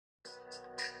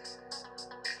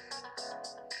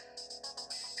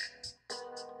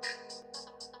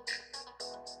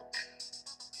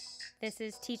This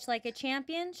is Teach Like a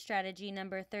Champion, strategy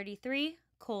number 33,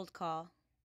 cold call.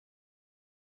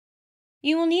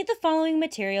 You will need the following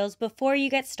materials before you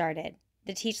get started: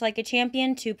 the Teach Like a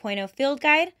Champion 2.0 Field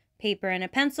Guide, paper and a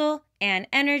pencil, and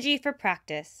energy for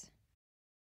practice.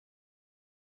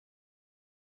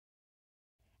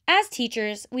 As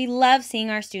teachers, we love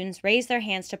seeing our students raise their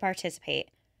hands to participate,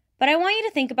 but I want you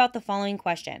to think about the following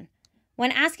question.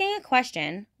 When asking a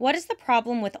question, what is the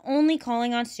problem with only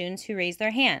calling on students who raise their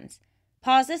hands?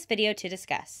 Pause this video to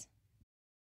discuss.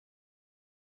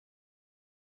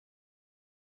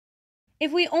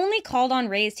 If we only called on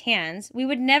raised hands, we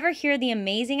would never hear the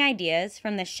amazing ideas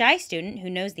from the shy student who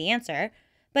knows the answer,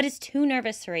 but is too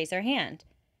nervous to raise their hand.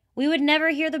 We would never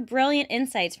hear the brilliant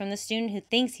insights from the student who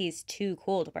thinks he's too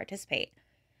cool to participate.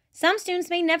 Some students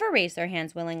may never raise their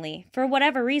hands willingly, for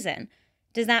whatever reason.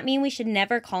 Does that mean we should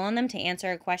never call on them to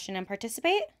answer a question and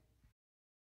participate?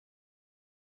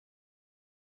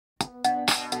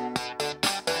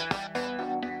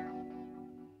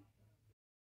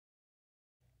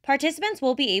 Participants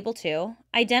will be able to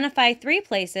identify 3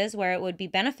 places where it would be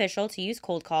beneficial to use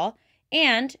cold call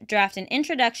and draft an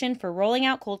introduction for rolling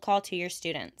out cold call to your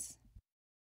students.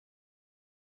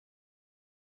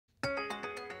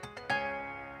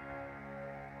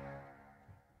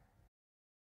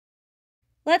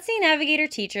 Let's see Navigator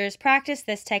teachers practice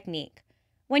this technique.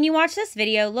 When you watch this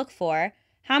video, look for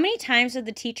how many times did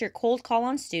the teacher cold call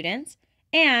on students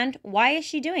and why is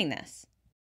she doing this?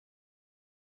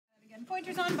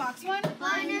 Pointers on box 1.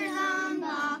 Pointers on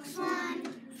box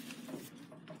 1.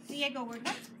 Diego, word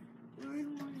what? Word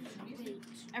 1 is wait.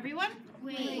 Everyone?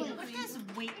 Wait. What does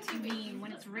wait mean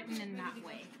when it's written in that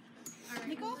way?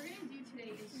 Nicole?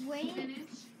 Wait.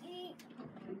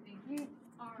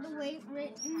 The weight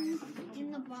written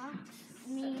in the box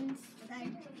means like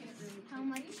how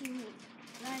much you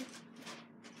like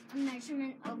a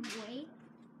measurement of weight.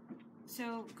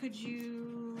 So could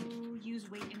you use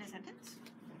weight in a sentence?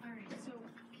 Alright, so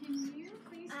can you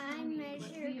please I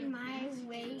measured my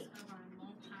weight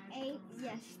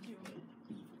yesterday.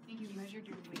 You measured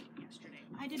your weight yesterday.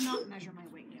 I did not measure my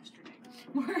weight yesterday.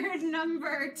 Word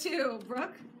number 2,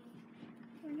 Brooke.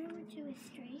 Word number 2 is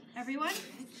straight. Everyone?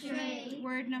 Straight.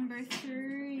 Word number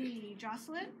 3,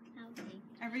 Jocelyn. Healthy.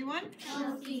 Everyone?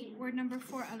 Healthy. Word number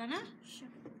 4, Elena.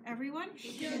 Sugar. Everyone?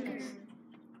 Sugar.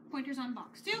 Pointers on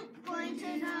box 2.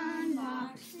 Pointers on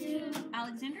box 2.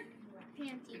 Alexander.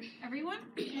 Panty. Everyone?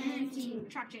 Panty.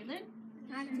 Track Jalen.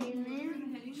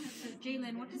 Jalen. So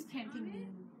Jalen, what does panting mean?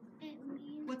 It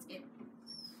means What's it?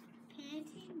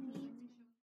 panty means.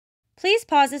 Please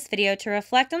pause this video to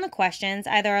reflect on the questions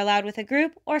either aloud with a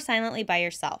group or silently by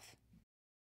yourself.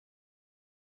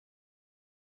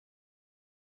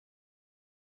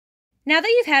 Now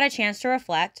that you've had a chance to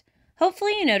reflect,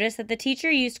 hopefully you noticed that the teacher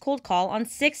used cold call on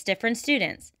 6 different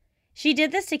students. She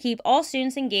did this to keep all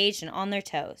students engaged and on their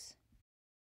toes.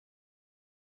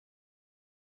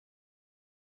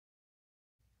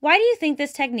 Why do you think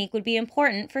this technique would be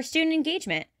important for student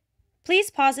engagement? Please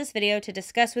pause this video to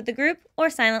discuss with the group or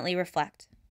silently reflect.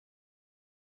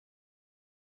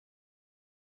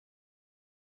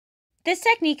 This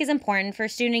technique is important for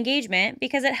student engagement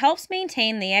because it helps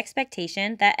maintain the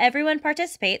expectation that everyone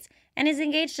participates and is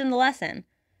engaged in the lesson.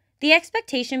 The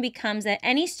expectation becomes that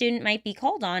any student might be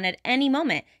called on at any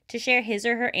moment to share his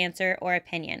or her answer or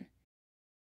opinion.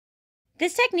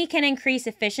 This technique can increase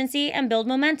efficiency and build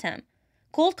momentum.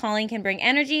 Cold calling can bring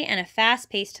energy and a fast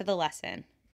pace to the lesson.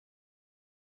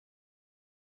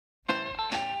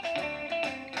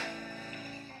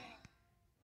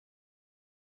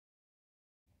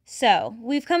 So,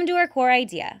 we've come to our core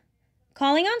idea.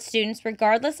 Calling on students,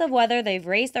 regardless of whether they've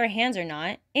raised their hands or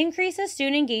not, increases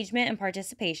student engagement and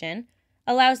participation,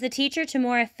 allows the teacher to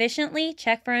more efficiently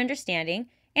check for understanding,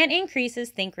 and increases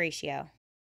think ratio.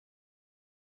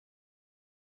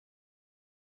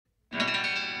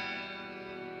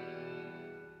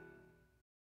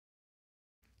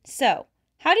 So,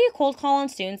 how do you cold call on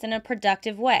students in a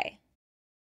productive way?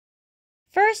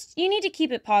 First, you need to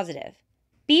keep it positive.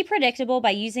 Be predictable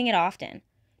by using it often.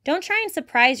 Don't try and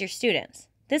surprise your students.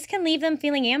 This can leave them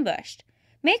feeling ambushed.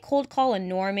 Make cold call a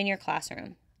norm in your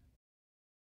classroom.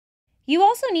 You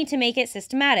also need to make it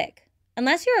systematic.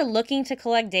 Unless you are looking to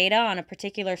collect data on a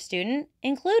particular student,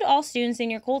 include all students in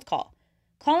your cold call.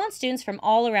 Call on students from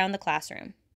all around the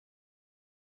classroom.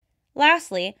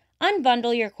 Lastly,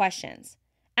 unbundle your questions.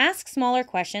 Ask smaller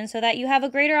questions so that you have a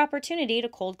greater opportunity to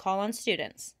cold call on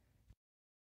students.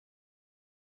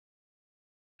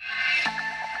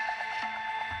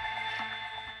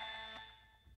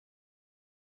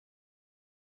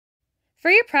 For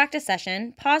your practice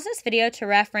session, pause this video to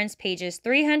reference pages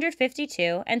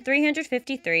 352 and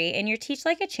 353 in your Teach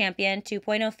Like a Champion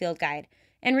 2.0 field guide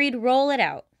and read Roll It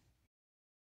Out.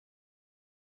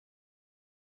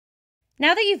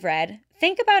 Now that you've read,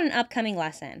 think about an upcoming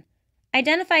lesson.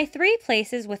 Identify 3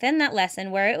 places within that lesson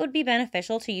where it would be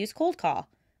beneficial to use cold call.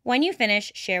 When you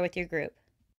finish, share with your group.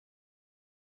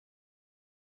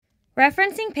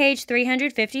 Referencing page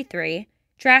 353,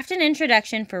 draft an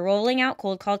introduction for rolling out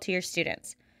cold call to your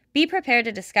students. Be prepared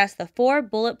to discuss the 4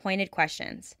 bullet-pointed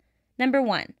questions. Number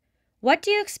 1, what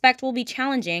do you expect will be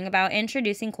challenging about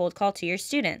introducing cold call to your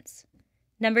students?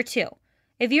 Number 2,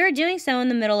 if you are doing so in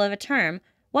the middle of a term,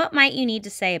 what might you need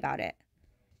to say about it?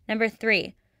 Number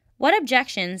 3, what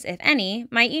objections, if any,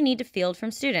 might you need to field from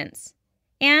students?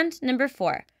 And number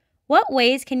 4, what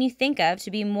ways can you think of to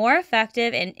be more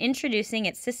effective in introducing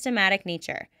its systematic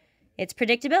nature, its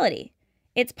predictability,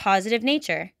 its positive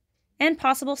nature, and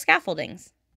possible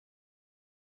scaffoldings?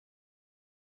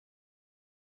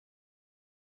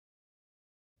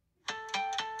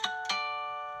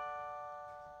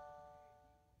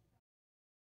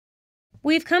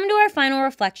 We've come to our final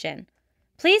reflection.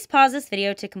 Please pause this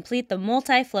video to complete the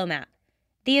multi-flow map.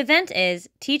 The event is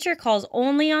teacher calls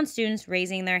only on students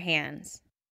raising their hands.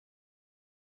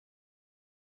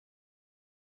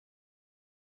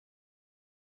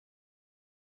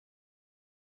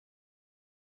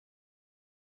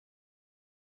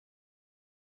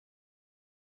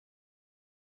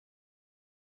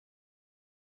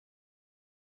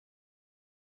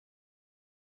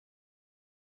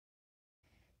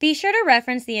 Be sure to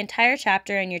reference the entire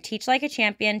chapter in your Teach Like a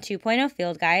Champion 2.0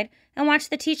 field guide and watch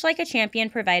the Teach Like a Champion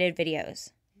provided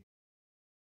videos.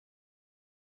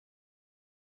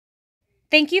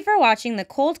 Thank you for watching the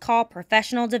Cold Call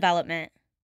Professional Development.